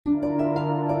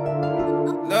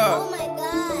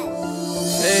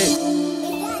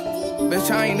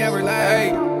bitch, I ain't never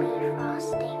lied.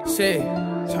 Shit,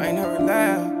 I ain't never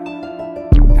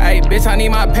lied. Hey, bitch, I need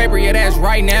my paper, yeah, that's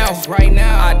right now.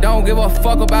 I don't give a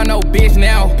fuck about no bitch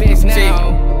now.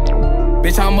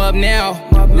 Bitch, I'm up now.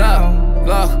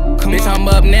 Look, bitch, I'm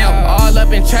up now. All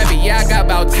up in traffic, yeah, I got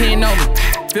about 10 on me.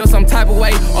 Feel some type of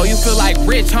way, oh, you feel like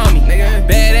rich, homie.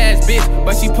 Badass bitch,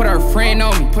 but she put her friend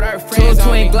on me. Two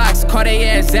twin Glocks, call they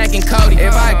ass Zach and Cody.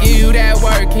 If I give you that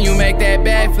work, can you make that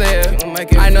bad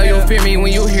flip? I know you'll fear me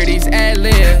when you hear these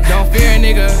ad-libs. Don't fear a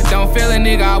nigga, don't feel a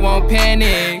nigga, I won't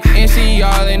panic. And she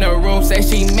all in the room, say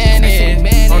she managed.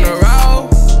 On the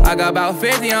road, I got about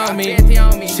 50 on me.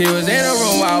 She was in the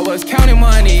room while I was counting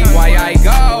money. Why I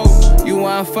go? You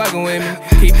wasn't fucking with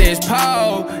me. Keep this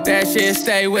pole, that shit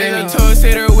stay with me.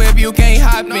 Two-seater whip, you can't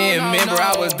hop in. Remember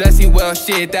I was dusty, well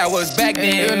shit, that was back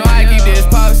then. You know I keep this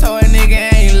pop so a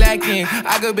nigga ain't lacking.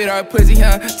 I could beat our pussy,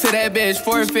 huh, to that bitch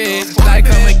forfeit. Like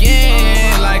come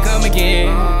again, like come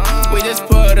again. We just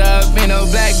put up in a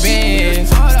black Benz.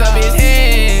 Stuff his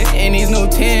head in these new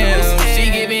Timbs.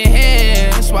 She giving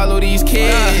head, swallow these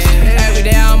kids. Every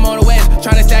day I'm on the west,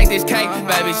 tryna stack this cake.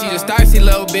 Baby, she just thirsty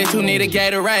little bitch who need a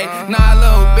Gatorade. Nah,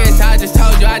 little bitch, I just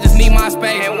told you I just need my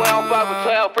space. And we don't fuck with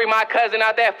 12, free my cousin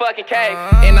out that fucking cave.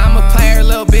 And I'm a player,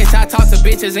 little bitch, I talk to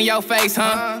bitches in your face,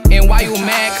 huh? And why you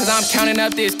mad? Cause I'm counting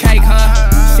up this cake,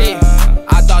 huh? Shit,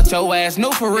 I thought your ass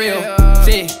knew for real.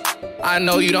 Shit, I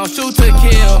know you don't shoot to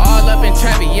kill. All up in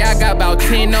traffic, yeah, I got about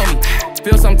 10 on me.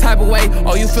 Feel some type of way,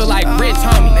 oh, you feel like rich,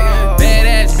 homie.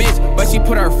 Badass bitch, but she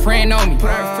put her friend on me.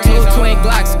 Two twin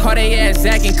Glocks, call they ass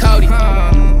Zach and Cody.